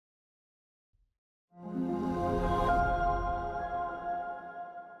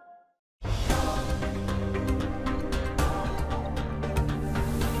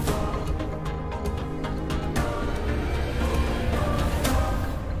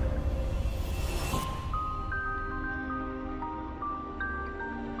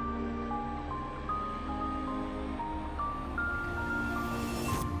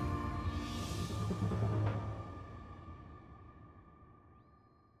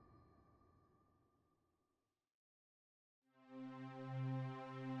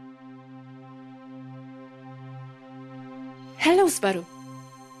Hello, Swaruu.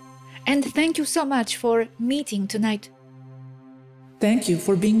 And thank you so much for meeting tonight. Thank you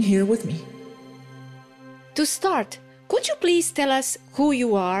for being here with me. To start, could you please tell us who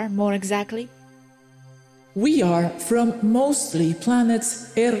you are more exactly? We are from mostly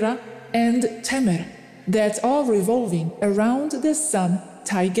planets Erra and Temmer that are revolving around the sun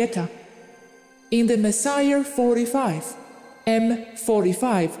Taygeta. In the Messiah 45,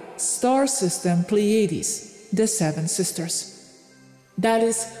 M45 star system Pleiades, the Seven Sisters. That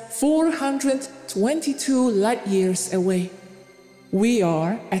is 422 light years away. We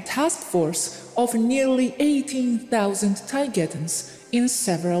are a task force of nearly 18,000 Taygetans in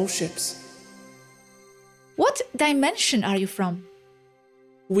several ships. What dimension are you from?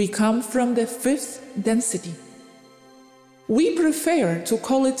 We come from the fifth density. We prefer to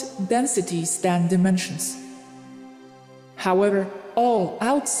call it densities than dimensions. However, all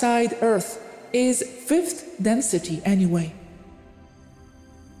outside Earth is fifth density anyway.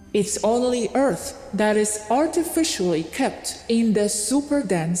 It's only Earth that is artificially kept in the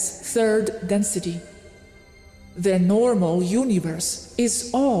super-dense third density. The normal universe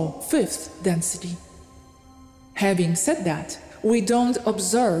is all fifth density. Having said that, we don't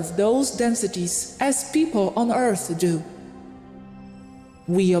observe those densities as people on Earth do.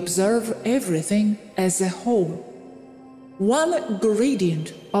 We observe everything as a whole. One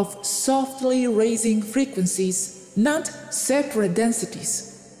gradient of softly raising frequencies, not separate densities,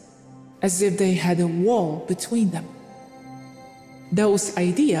 as if they had a wall between them. Those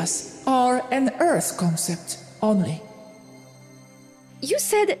ideas are an Earth concept only. You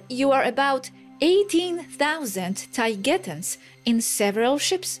said you are about 18,000 Taygetans in several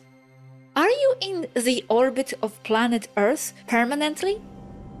ships. Are you in the orbit of planet Earth permanently,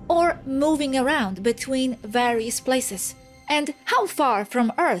 or moving around between various places? And how far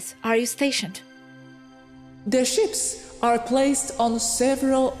from Earth are you stationed? The ships are placed on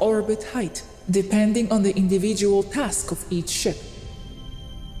several orbit height, depending on the individual task of each ship.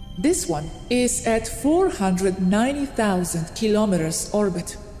 This one is at 490,000 kilometers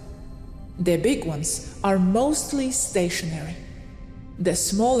orbit. The big ones are mostly stationary. The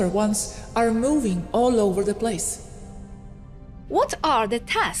smaller ones are moving all over the place. What are the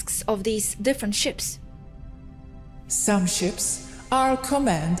tasks of these different ships? Some ships are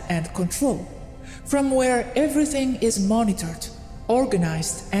command and control, from where everything is monitored,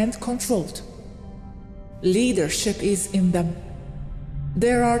 organized, and controlled. Leadership is in them.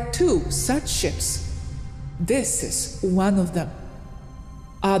 There are 2 such ships. This is one of them.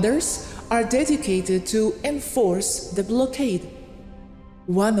 Others are dedicated to enforce the blockade.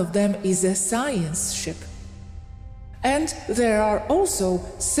 One of them is a science ship. And there are also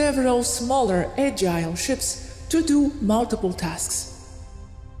several smaller agile ships to do multiple tasks.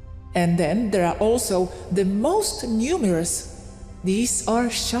 And then there are also the most numerous. These are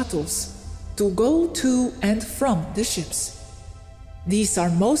shuttles to go to and from the ships. These are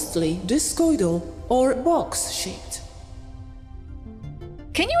mostly discoidal or box-shaped.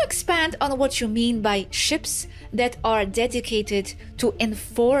 Can you expand on what you mean by ships that are dedicated to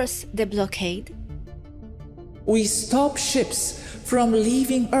enforce the blockade? We stop ships from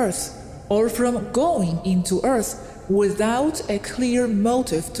leaving Earth or from going into Earth without a clear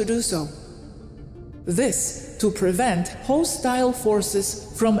motive to do so. This to prevent hostile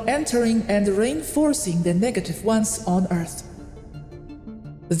forces from entering and reinforcing the negative ones on Earth.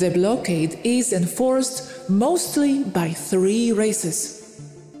 The blockade is enforced mostly by 3 races.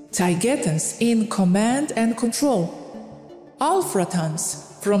 Taygetans in command and control,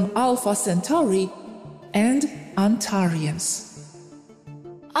 Alphatans from Alpha Centauri, and Antarians.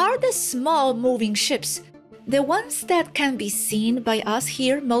 Are the small moving ships the ones that can be seen by us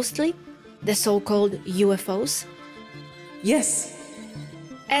here mostly, the so-called UFOs? Yes.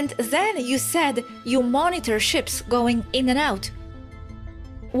 And then you said you monitor ships going in and out.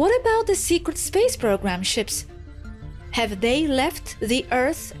 What about the secret space program ships? Have they left the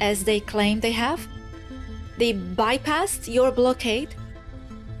Earth as they claim they have? They bypassed your blockade?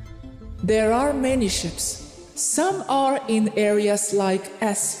 There are many ships. Some are in areas like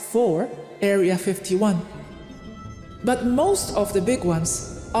S4, Area 51. But most of the big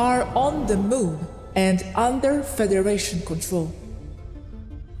ones are on the moon and under Federation control.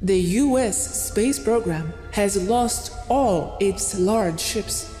 The US space program has lost all its large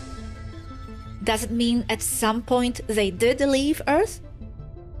ships. Does it mean at some point they did leave Earth?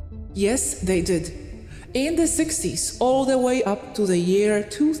 Yes, they did. In the 60s, all the way up to the year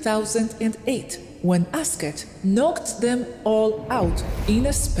 2008, when Asket knocked them all out in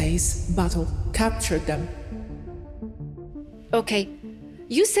a space battle, captured them. Okay,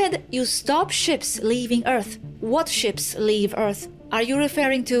 you said you stop ships leaving Earth, what ships leave Earth? Are you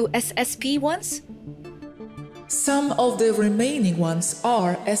referring to SSP ones? Some of the remaining ones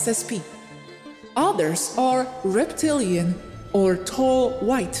are SSP. Others are reptilian or tall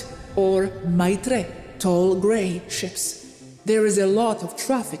white or maitre, tall grey ships. There is a lot of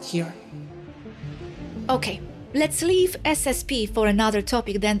traffic here. Okay, let's leave SSP for another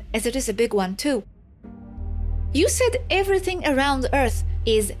topic then, as it is a big one too. You said everything around Earth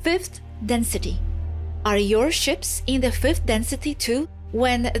is 5th density. Are your ships in the 5th density too,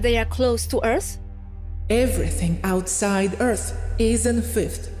 when they are close to Earth? Everything outside Earth is in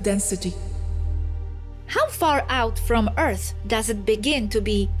 5th density. How far out from Earth does it begin to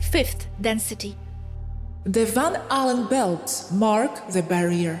be 5th density? The Van Allen belts mark the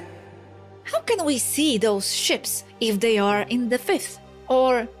barrier. How can we see those ships if they are in the 5th?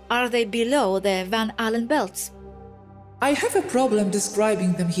 Or are they below the Van Allen belts? I have a problem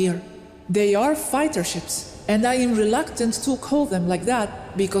describing them here. They are fighter ships, and I am reluctant to call them like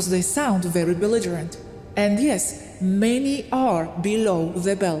that because they sound very belligerent. And yes, many are below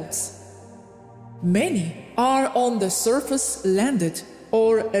the belts. Many are on the surface landed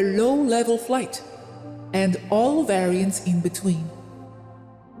or a low-level flight, and all variants in between.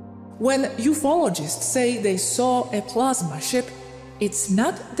 When ufologists say they saw a plasma ship, it's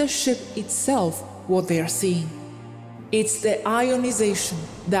not the ship itself what they are seeing. It's the ionization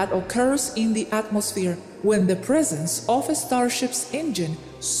that occurs in the atmosphere when the presence of a starship's engine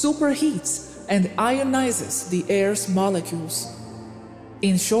superheats and ionizes the air's molecules.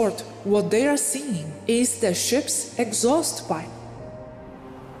 In short, what they are seeing is the ship's exhaust pipe.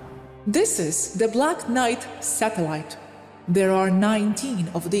 This is the Black Knight satellite. There are 19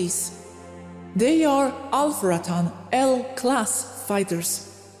 of these. They are Alpharatan L-class fighters.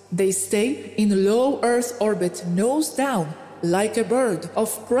 They stay in low Earth orbit nose down, like a bird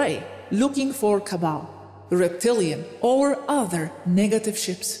of prey looking for Cabal, reptilian or other negative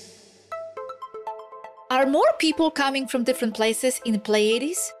ships. Are more people coming from different places in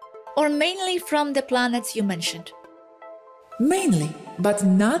Pleiades, or mainly from the planets you mentioned? Mainly, but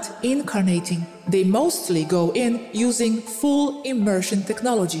not incarnating. They mostly go in using full immersion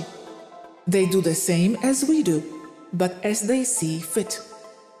technology. They do the same as we do, but as they see fit.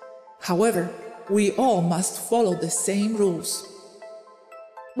 However, we all must follow the same rules.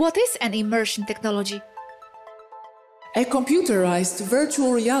 What is an immersion technology? A computerized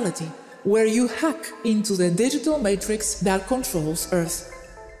virtual reality where you hack into the digital matrix that controls Earth.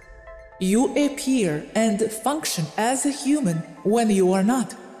 You appear and function as a human when you are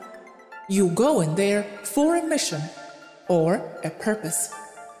not. You go in there for a mission or a purpose.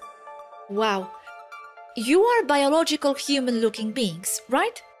 Wow. You are biological human-looking beings,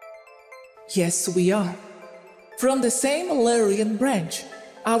 right? Yes, we are. From the same Lyrian branch,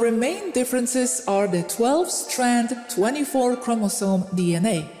 our main differences are the 12-strand, 24-chromosome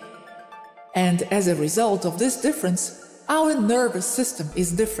DNA. And as a result of this difference, our nervous system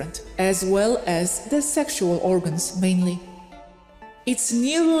is different, as well as the sexual organs mainly. It's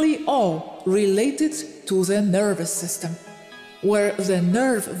nearly all related to the nervous system, where the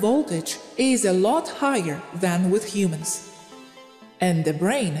nerve voltage is a lot higher than with humans. And the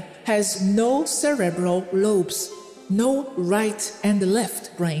brain has no cerebral lobes, no right and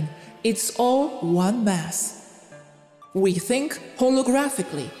left brain. It's all one mass. We think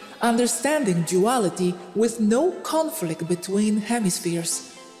holographically, understanding duality with no conflict between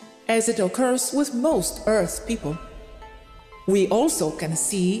hemispheres, as it occurs with most Earth people. We also can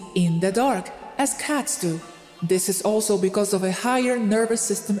see in the dark, as cats do. This is also because of a higher nervous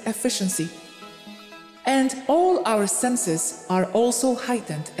system efficiency. And all our senses are also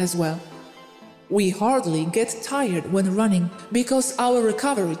heightened as well. We hardly get tired when running because our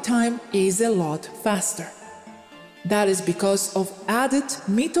recovery time is a lot faster. That is because of added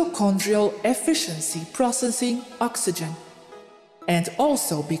mitochondrial efficiency processing oxygen, and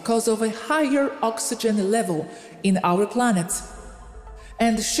also because of a higher oxygen level in our planets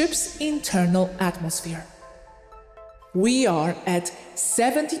and ship's internal atmosphere. We are at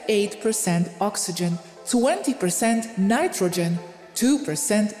 78% oxygen, 20% nitrogen,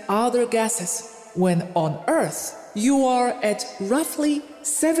 2% other gases, when on Earth you are at roughly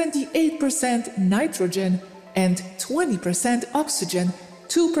 78% nitrogen and 20% oxygen,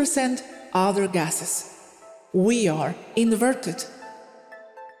 2% other gases. We are inverted.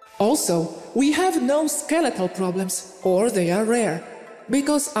 Also, we have no skeletal problems, or they are rare,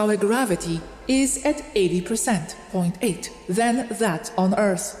 because our gravity is at 80%, 0.8, than that on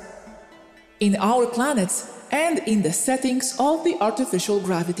Earth. In our planets and in the settings of the artificial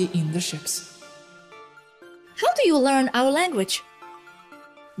gravity in the ships. How do you learn our language?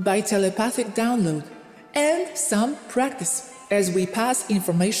 By telepathic download. and some practice. As we pass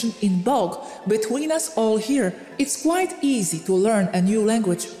information in bulk between us all here, it's quite easy to learn a new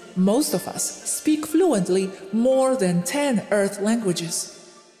language. Most of us speak fluently more than 10 Earth languages.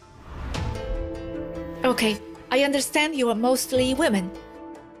 Okay, I understand you are mostly women.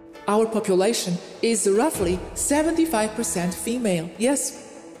 Our population is roughly 75% female, yes.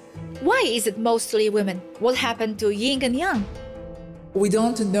 Why is it mostly women? What happened to yin and yang? We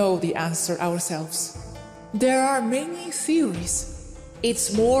don't know the answer ourselves. There are many theories.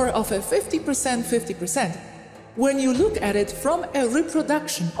 It's more of a 50% 50%. When you look at it from a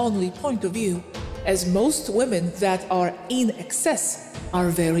reproduction-only point of view, as most women that are in excess are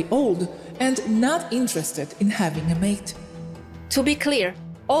very old and not interested in having a mate. To be clear,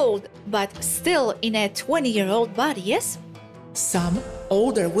 old but still in a 20-year-old body, yes? Some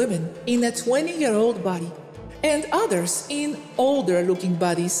older women in a 20-year-old body and others in older-looking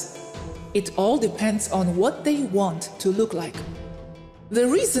bodies. It all depends on what they want to look like. The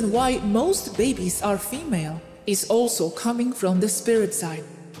reason why most babies are female is also coming from the spirit side.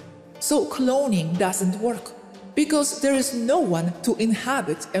 So cloning doesn't work, because there is no one to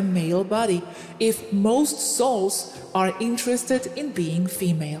inhabit a male body if most souls are interested in being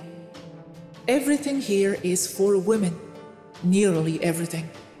female. Everything here is for women, nearly everything.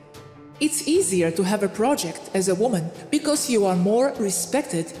 It's easier to have a project as a woman because you are more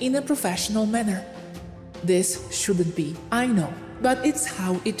respected in a professional manner. This shouldn't be, I know, but it's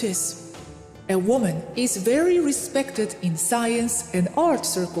how it is. A woman is very respected in science and art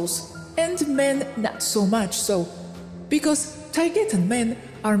circles, and men not so much so, because Taygetan men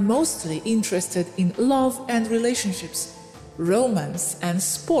are mostly interested in love and relationships, romance and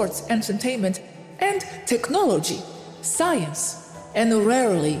sports entertainment, and technology, science, and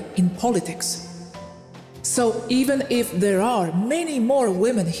rarely in politics. So even if there are many more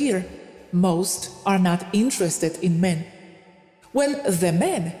women here, most are not interested in men. When the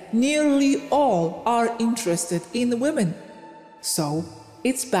men, nearly all are interested in women. So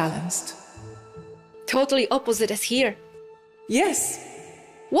it's balanced. Totally opposite as here. Yes.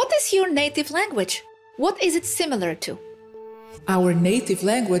 What is your native language? What is it similar to? Our native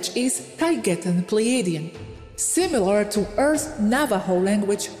language is Taygetan Pleiadian, similar to Earth Navajo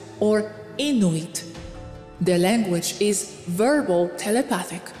language or Inuit. The language is verbal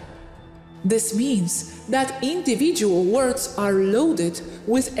telepathic. This means that individual words are loaded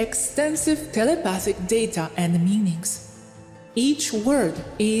with extensive telepathic data and meanings. Each word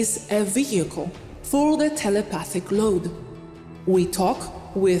is a vehicle for the telepathic load. We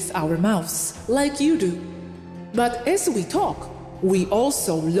talk with our mouths, like you do. But as we talk, we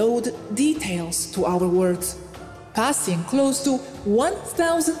also load details to our words, passing close to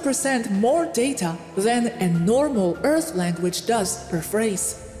 1000% more data than a normal Earth language does per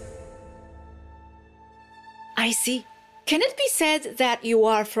phrase. I see. Can it be said that you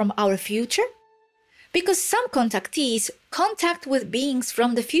are from our future? Because some contactees contact with beings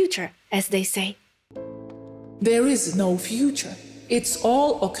from the future, as they say. There is no future. It's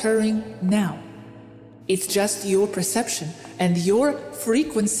all occurring now. It's just your perception and your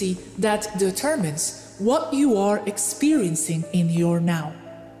frequency that determines what you are experiencing in your now.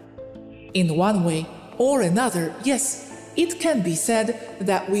 In one way or another, yes, it can be said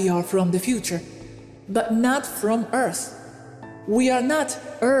that we are from the future, but not from Earth. We are not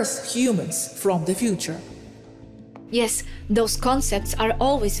Earth humans from the future. Yes, those concepts are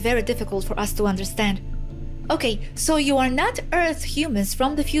always very difficult for us to understand. Okay, so you are not Earth humans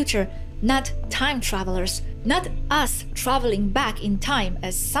from the future, not time travelers, not us traveling back in time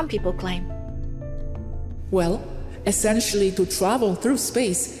as some people claim. Well, essentially to travel through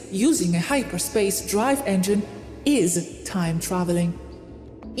space using a hyperspace drive engine is time traveling.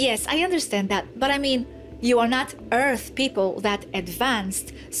 Yes, I understand that, but I mean, you are not Earth people that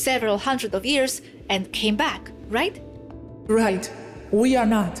advanced several hundred of years and came back, right? Right, we are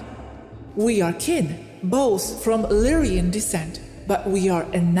not. We are kin, both from Lyrian descent, but we are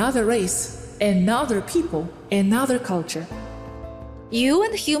another race, another people, another culture. You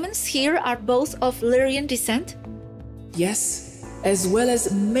and humans here are both of Lyrian descent? Yes, as well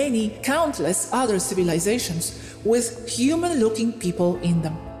as many countless other civilizations with human-looking people in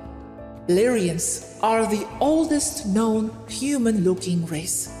them. Lyrians are the oldest known human-looking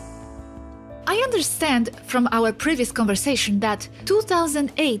race. I understand from our previous conversation that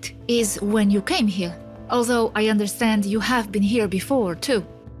 2008 is when you came here, although I understand you have been here before too.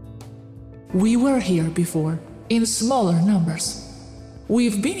 We were here before, in smaller numbers.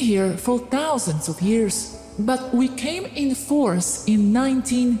 We've been here for thousands of years, but we came in force in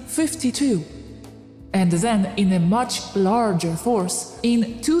 1952, and then in a much larger force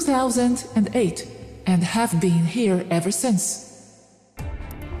in 2008. and have been here ever since.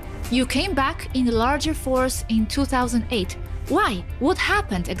 You came back in larger force in 2008. Why? What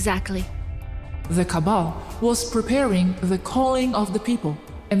happened exactly? The Cabal was preparing the calling of the people,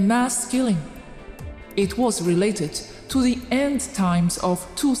 a mass killing. It was related to the end times of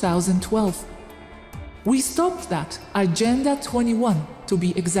 2012. We stopped that, Agenda 21 to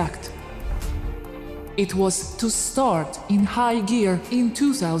be exact. It was to start in high gear in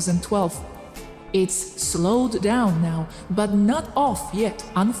 2012. It's slowed down now, but not off yet,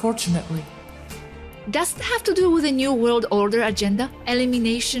 unfortunately. Does it have to do with the New World Order agenda,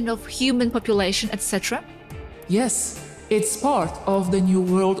 elimination of human population, etc.? Yes, it's part of the New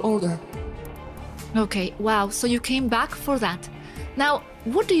World Order. Okay, wow, so you came back for that. Now,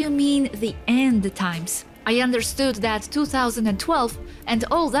 what do you mean the end times? I understood that 2012 and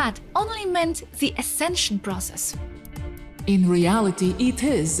all that only meant the ascension process. In reality, it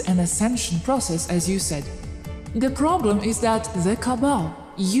is an ascension process, as you said. The problem is that the Cabal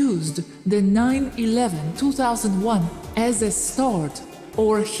used the 9/11/2001 as a start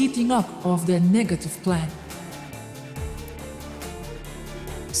or heating up of their negative plan.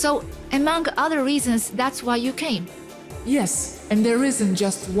 So, among other reasons, that's why you came? Yes, and there isn't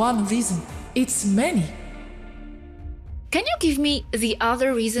just one reason, it's many. Can you give me the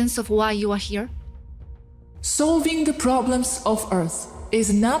other reasons of why you are here? Solving the problems of Earth is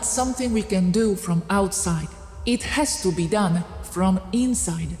not something we can do from outside. It has to be done from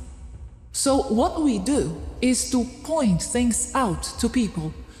inside. So what we do is to point things out to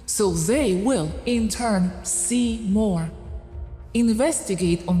people so they will, in turn, see more.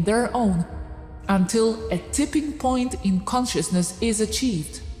 Investigate on their own until a tipping point in consciousness is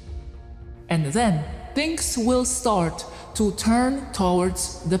achieved. And then things will start to turn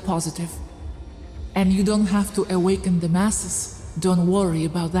towards the positive. And you don't have to awaken the masses, don't worry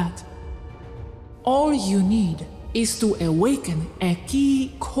about that. All you need is to awaken a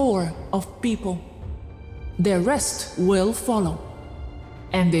key core of people. The rest will follow.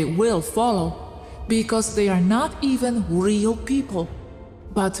 And they will follow because they are not even real people,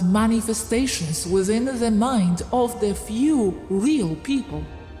 but manifestations within the mind of the few real people.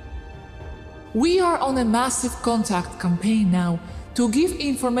 We are on a massive contact campaign now to give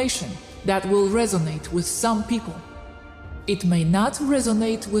information that will resonate with some people. It may not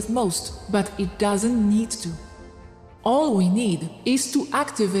resonate with most, but it doesn't need to. All we need is to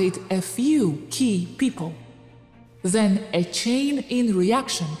activate a few key people. Then a chain in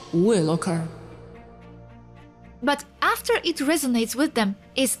reaction will occur. But after it resonates with them,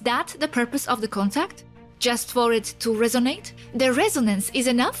 is that the purpose of the contact? Just for it to resonate? The resonance is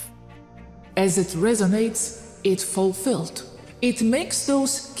enough? As it resonates, it fulfilled. It makes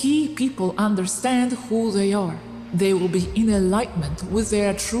those key people understand who they are. They will be in alignment with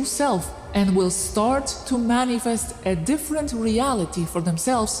their true self and will start to manifest a different reality for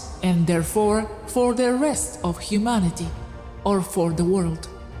themselves and therefore for the rest of humanity or for the world.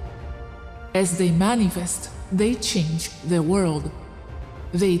 As they manifest, they change the world.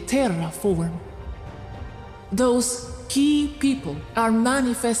 They terraform. Those key people are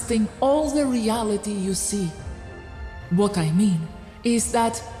manifesting all the reality you see. What I mean is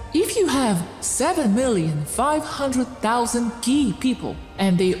that if you have 7,500,000 key people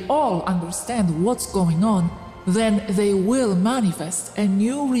and they all understand what's going on, then they will manifest a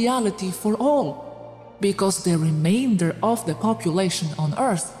new reality for all, because the remainder of the population on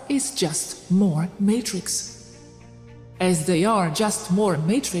Earth is just more matrix. As they are just more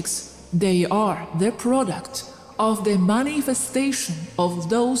matrix, they are the product of the manifestation of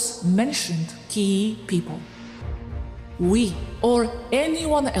those mentioned key people. We or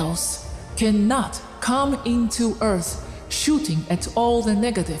anyone else cannot come into Earth shooting at all the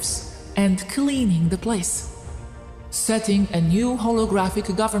negatives and cleaning the place, setting a new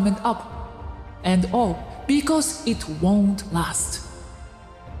holographic government up, and all because it won't last.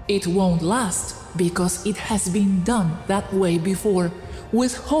 It won't last because it has been done that way before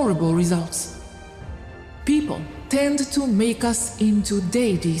with horrible results. People tend to make us into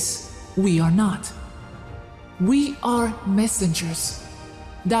deities. We are not. We are messengers.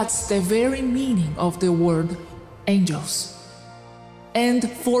 That's the very meaning of the word angels. And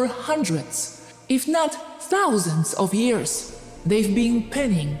for hundreds, if not thousands of years, they've been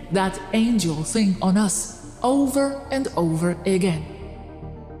pinning that angel thing on us over and over again.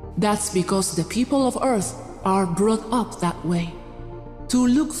 That's because the people of Earth are brought up that way, to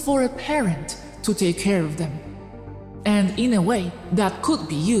look for a parent to take care of them. And in a way that could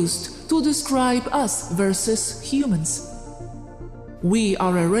be used to describe us versus humans. We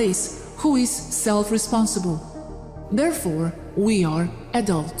are a race who is self-responsible. Therefore, we are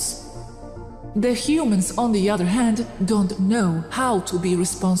adults. The humans, on the other hand, don't know how to be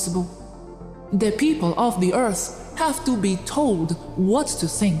responsible. The people of the earth have to be told what to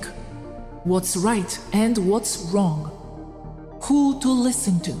think, what's right and what's wrong, who to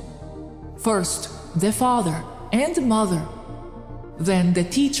listen to. First, the father and mother, then the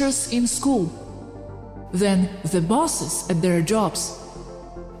teachers in school, then the bosses at their jobs,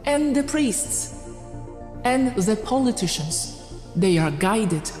 and the priests, and the politicians. They are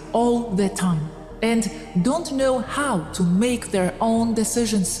guided all the time and don't know how to make their own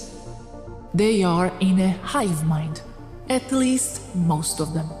decisions. They are in a hive mind, at least most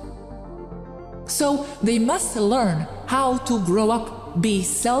of them. So they must learn how to grow up, be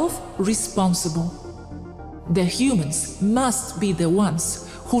self-responsible. The humans must be the ones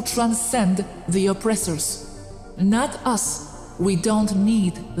who transcend the oppressors. Not us. We don't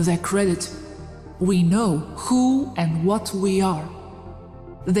need the credit. We know who and what we are.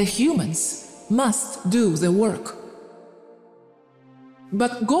 The humans must do the work.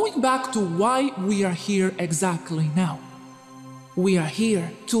 But going back to why we are here exactly now. We are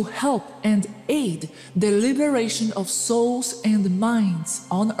here to help and aid the liberation of souls and minds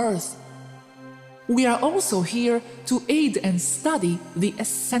on Earth. We are also here to aid and study the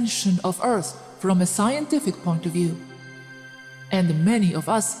ascension of Earth from a scientific point of view. And many of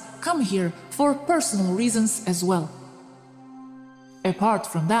us come here for personal reasons as well. Apart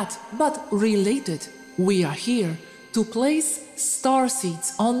from that, but related, we are here to place star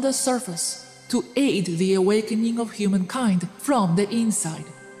seeds on the surface to aid the awakening of humankind from the inside.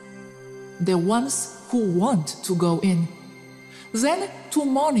 The ones who want to go in. Then to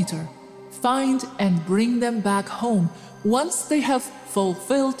monitor, find and bring them back home once they have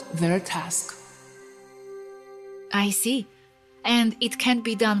fulfilled their task. I see. And it can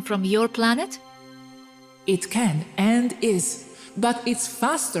be done from your planet? It can and is, but it's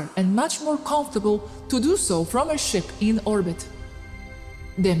faster and much more comfortable to do so from a ship in orbit.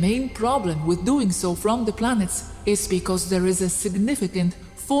 The main problem with doing so from the planets is because there is a significant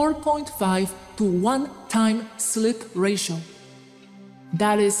 4.5 to 1 time slip ratio.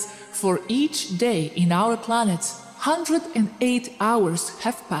 That is, for each day in our planet, 108 hours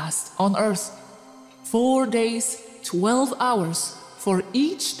have passed on Earth. 4 days, 12 hours for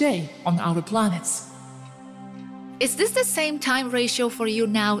each day on our planets. Is this the same time ratio for you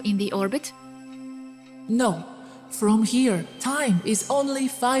now in the orbit? No. From here, time is only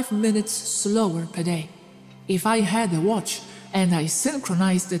 5 minutes slower per day. If I had a watch and I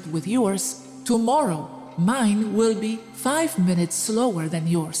synchronized it with yours, tomorrow mine will be 5 minutes slower than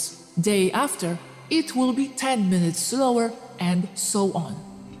yours. Day after, it will be 10 minutes slower, and so on.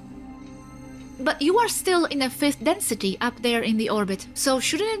 But you are still in a 5th density up there in the orbit, so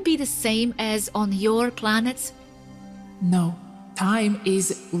shouldn't it be the same as on your planets? No, time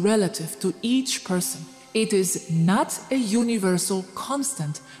is relative to each person. It is not a universal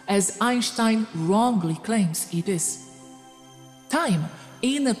constant, as Einstein wrongly claims it is. Time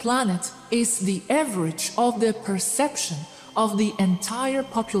in a planet is the average of the perception of the entire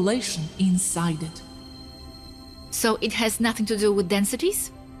population inside it. So it has nothing to do with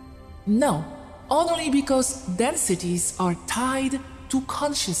densities? No, only because densities are tied to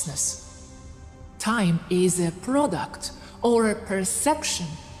consciousness. Time is a product or a perception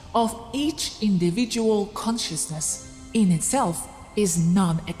of each individual consciousness. In itself is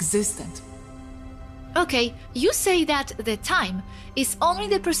non-existent. Okay, you say that the time is only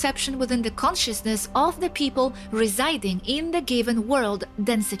the perception within the consciousness of the people residing in the given world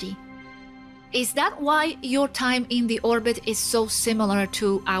density. Is that why your time in the orbit is so similar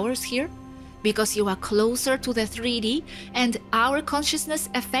to ours here? Because you are closer to the 3D and our consciousness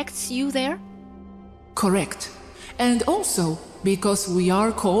affects you there? Correct. And also because we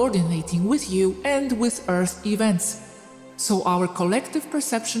are coordinating with you and with Earth events. So our collective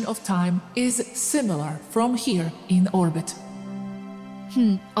perception of time is similar from here in orbit.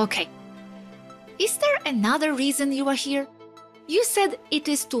 Okay. Is there another reason you are here? You said it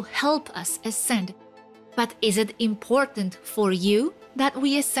is to help us ascend, but is it important for you that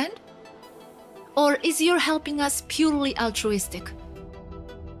we ascend? Or is your helping us purely altruistic?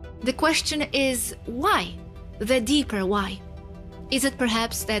 The question is why? The deeper why. Is it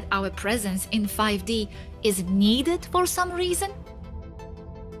perhaps that our presence in 5D is needed for some reason?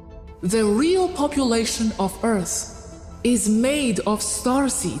 The real population of Earth is made of star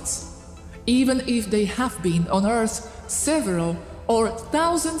seeds, even if they have been on Earth several or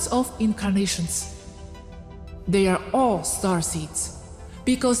thousands of incarnations. They are all star seeds,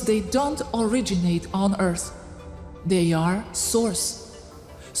 because they don't originate on Earth. They are source.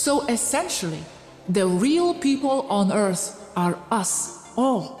 So essentially, the real people on Earth are us,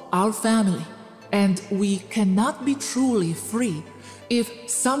 all our family, and we cannot be truly free if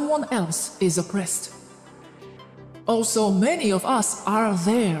someone else is oppressed. Also, many of us are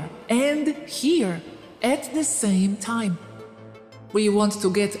there and here at the same time. We want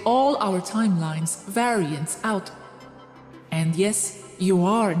to get all our timelines variants out. And yes, you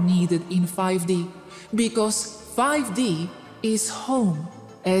are needed in 5D, because 5D is home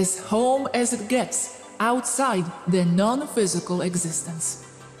as it gets outside the non-physical existence.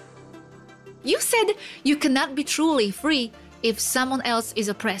 You said you cannot be truly free if someone else is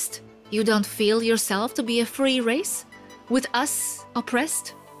oppressed. You don't feel yourself to be a free race, with us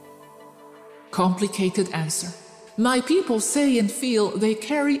oppressed? Complicated answer. My people say and feel they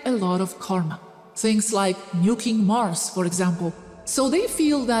carry a lot of karma. Things like nuking Mars, for example. So they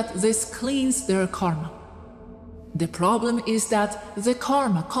feel that this cleans their karma. The problem is that the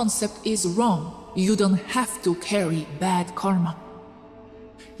karma concept is wrong. You don't have to carry bad karma.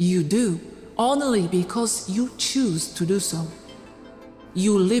 You do, only because you choose to do so.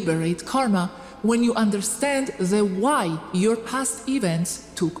 You liberate karma when you understand the why your past events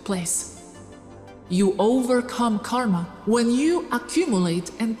took place. You overcome karma when you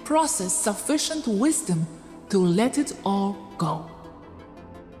accumulate and process sufficient wisdom to let it all go.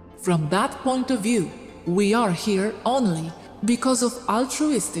 From that point of view, we are here only because of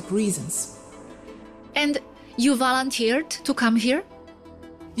altruistic reasons. And you volunteered to come here?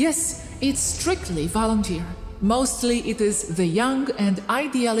 Yes, it's strictly volunteer. Mostly it is the young and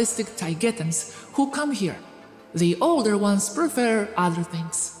idealistic Taygetans who come here. The older ones prefer other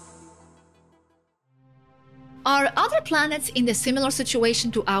things. Are other planets in a similar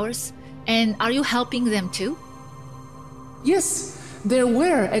situation to ours? And are you helping them too? Yes, there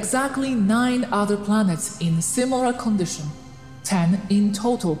were exactly 9 other planets in similar condition, 10 in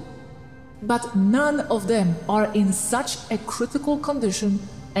total. But none of them are in such a critical condition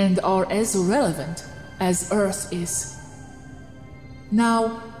and are as relevant as Earth is.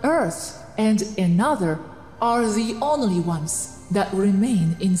 Now, Earth and another are the only ones that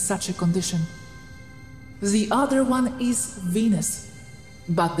remain in such a condition. The other one is Venus,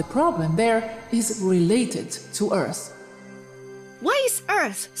 but the problem there is related to Earth. Why is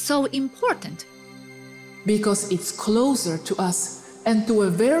Earth so important? Because it's closer to us and to a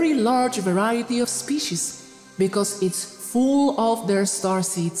very large variety of species, because it's full of their star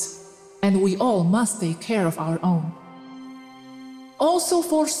seeds, and we all must take care of our own. Also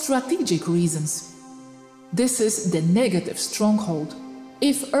for strategic reasons. This is the negative stronghold.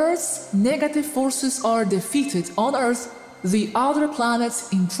 If Earth's negative forces are defeated on Earth, the other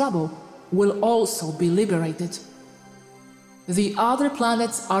planets in trouble will also be liberated. The other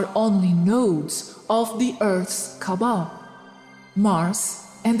planets are only nodes of the Earth's cabal. Mars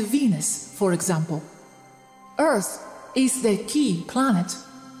and Venus, for example. Earth is the key planet.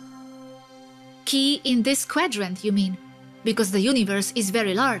 Key in this quadrant, you mean? Because the universe is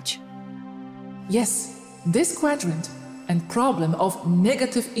very large. Yes, this quadrant and problem of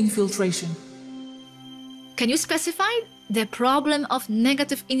negative infiltration. Can you specify the problem of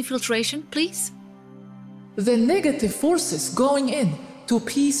negative infiltration, please? The negative forces going in to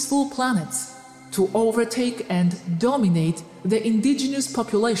peaceful planets to overtake and dominate the indigenous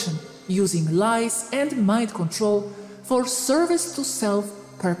population using lies and mind control for service to self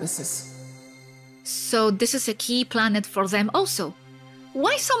purposes. So this is a key planet for them also.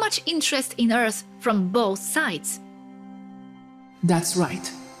 Why so much interest in Earth from both sides? That's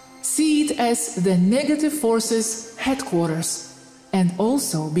right. See it as the negative forces' headquarters, and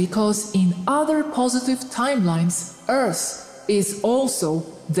also because in other positive timelines, Earth is also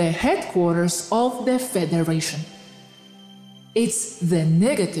the headquarters of the Federation. It's the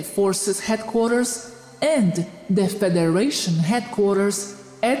negative forces' headquarters and the Federation headquarters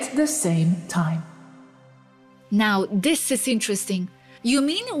at the same time. Now, this is interesting. You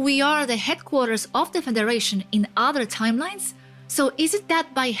mean we are the headquarters of the Federation in other timelines? So is it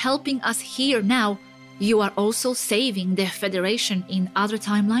that by helping us here now, you are also saving the Federation in other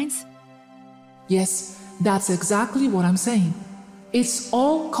timelines? Yes, that's exactly what I'm saying. It's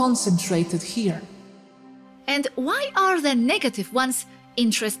all concentrated here. And why are the negative ones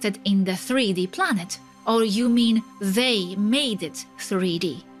interested in the 3D planet? Or you mean they made it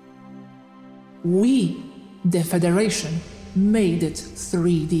 3D? We, the Federation, made it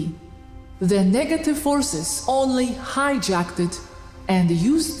 3D. The negative forces only hijacked it and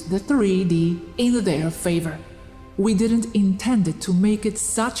used the 3D in their favor. We didn't intend it to make it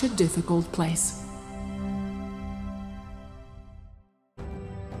such a difficult place.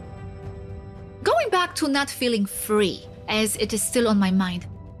 Going back to not feeling free, as it is still on my mind.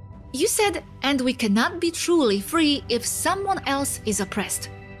 You said, and we cannot be truly free if someone else is oppressed.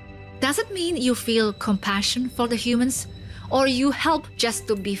 Does it mean you feel compassion for the humans? Or you help just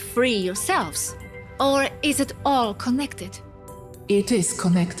to be free yourselves? Or is it all connected? It is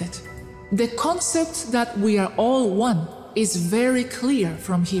connected. The concept that we are all one is very clear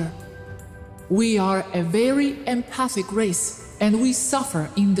from here. We are a very empathic race, and we suffer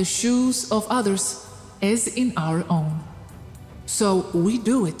in the shoes of others as in our own. So we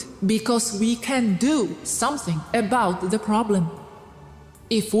do it because we can do something about the problem.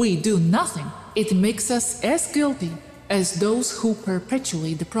 If we do nothing, it makes us as guilty as those who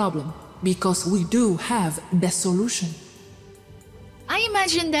perpetuate the problem, because we do have the solution. I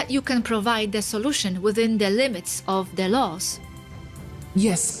imagine that you can provide the solution within the limits of the laws.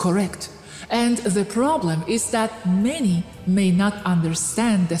 Yes, correct. And the problem is that many may not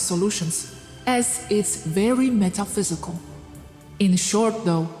understand the solutions, as it's very metaphysical. In short,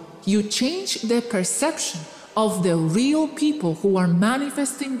 though, you change the perception of the real people who are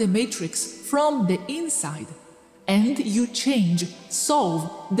manifesting the matrix from the inside, and you solve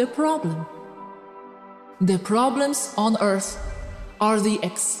the problem. The problems on Earth are the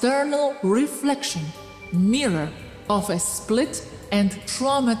external reflection, mirror of a split and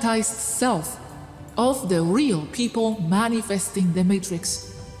traumatized self of the real people manifesting the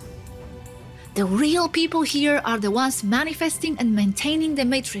matrix. The real people here are the ones manifesting and maintaining the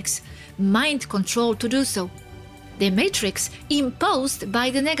matrix, mind control to do so. The matrix imposed by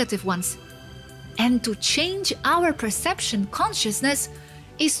the negative ones. And to change our perception consciousness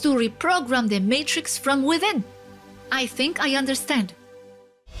is to reprogram the matrix from within. I think I understand.